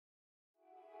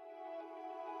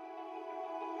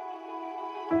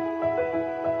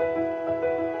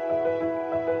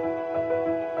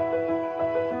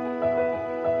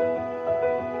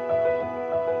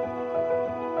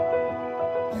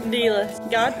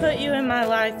God put you in my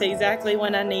life exactly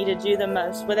when I needed you the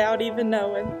most, without even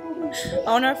knowing.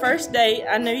 On our first date,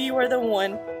 I knew you were the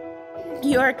one.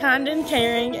 You are kind and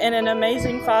caring and an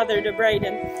amazing father to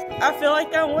Braden. I feel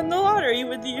like I won the lottery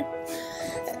with you.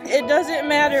 It doesn't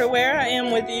matter where I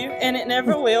am with you, and it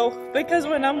never will, because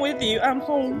when I'm with you, I'm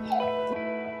home.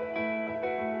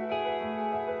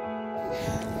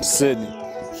 Sidney,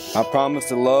 I promise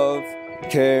to love,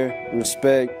 care,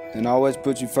 respect, and always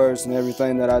put you first in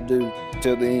everything that I do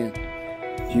till the end.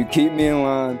 You keep me in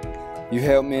line. You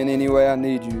help me in any way I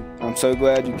need you. I'm so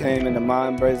glad you came into my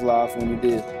embraced life when you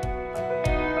did.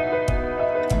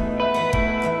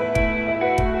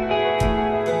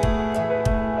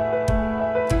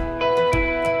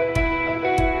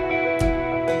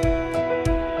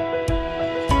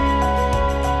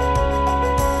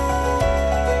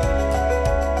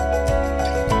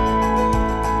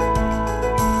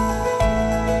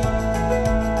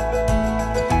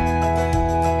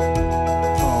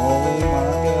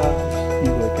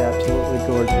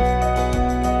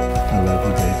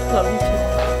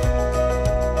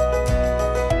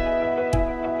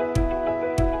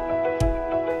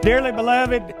 Dearly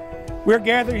beloved, we're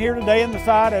gathered here today in the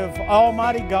sight of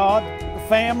Almighty God, the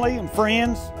family and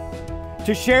friends,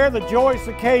 to share the joyous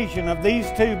occasion of these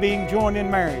two being joined in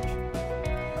marriage.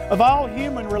 Of all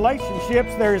human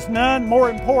relationships, there is none more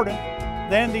important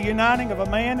than the uniting of a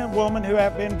man and woman who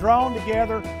have been drawn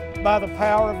together by the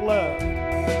power of love.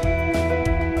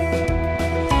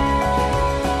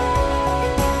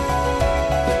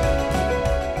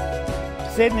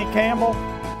 Sidney Campbell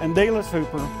and Delas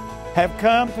Hooper have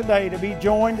come today to be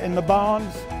joined in the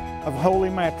bonds of holy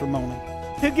matrimony.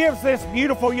 Who gives this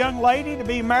beautiful young lady to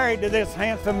be married to this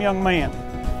handsome young man?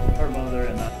 Her mother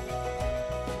and I.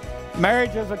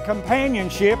 Marriage is a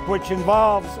companionship which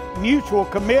involves mutual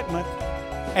commitment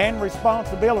and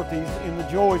responsibilities in the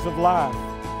joys of life.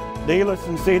 Delas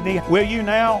and Sidney, will you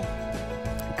now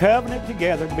covenant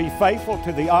together to be faithful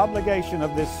to the obligation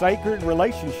of this sacred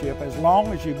relationship as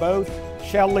long as you both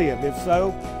shall live? If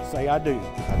so, say I do.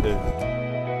 I do.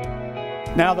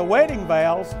 Now the wedding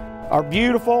vows are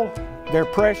beautiful, they're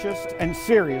precious and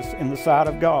serious in the sight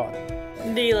of God.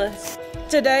 Delas,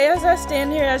 today as I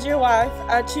stand here as your wife,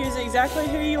 I choose exactly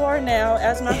who you are now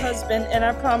as my husband, and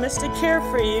I promise to care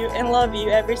for you and love you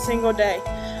every single day.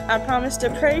 I promise to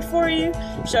pray for you,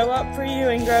 show up for you,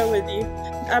 and grow with you.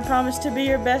 I promise to be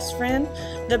your best friend,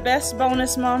 the best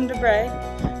bonus mom to Bray,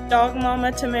 dog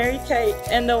mama to Mary Kate,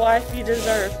 and the wife you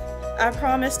deserve. I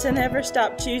promise to never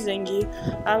stop choosing you.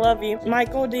 I love you.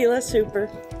 Michael Delas Hooper,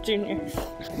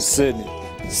 Jr. Sidney,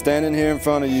 standing here in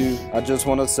front of you, I just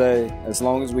want to say, as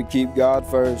long as we keep God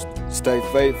first, stay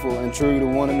faithful and true to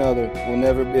one another, we'll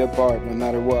never be apart, no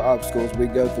matter what obstacles we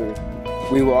go through.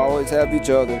 We will always have each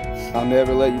other. I'll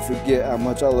never let you forget how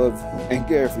much I love and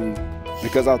care for you,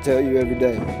 because I'll tell you every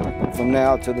day, from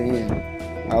now to the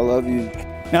end, I love you.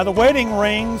 Now the wedding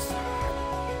rings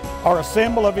are a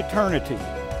symbol of eternity.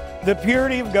 The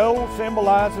purity of gold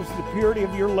symbolizes the purity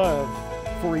of your love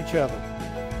for each other.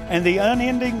 And the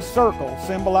unending circle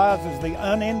symbolizes the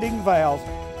unending vows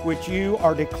which you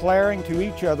are declaring to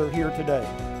each other here today.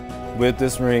 With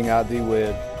this ring I thee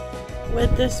wed.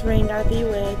 With this ring I thee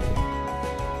wed.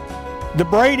 The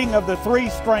braiding of the three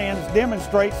strands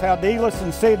demonstrates how Delas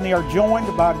and Sidney are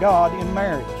joined by God in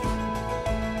marriage.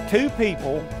 Two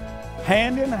people,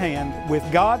 hand in hand, with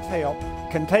God's help,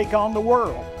 can take on the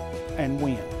world and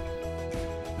win.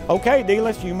 Okay,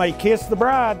 Delas, you may kiss the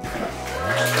bride.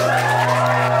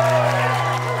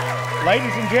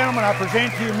 Ladies and gentlemen, I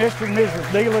present to you Mr. and Mrs.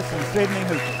 Delas and Sidney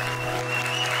Hooper.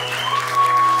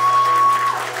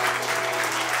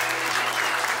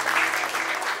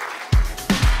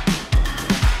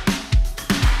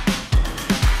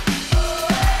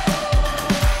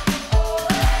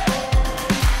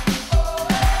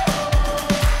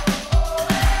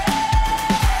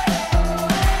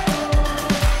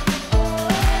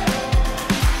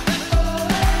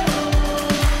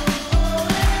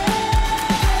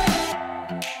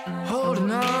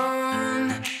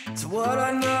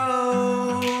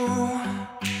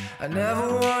 I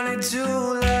never wanted to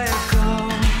let go.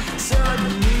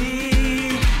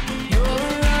 Suddenly, you're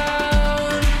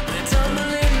around. The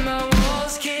tumbling, my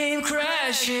walls came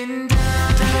crashing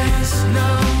down. There's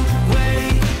no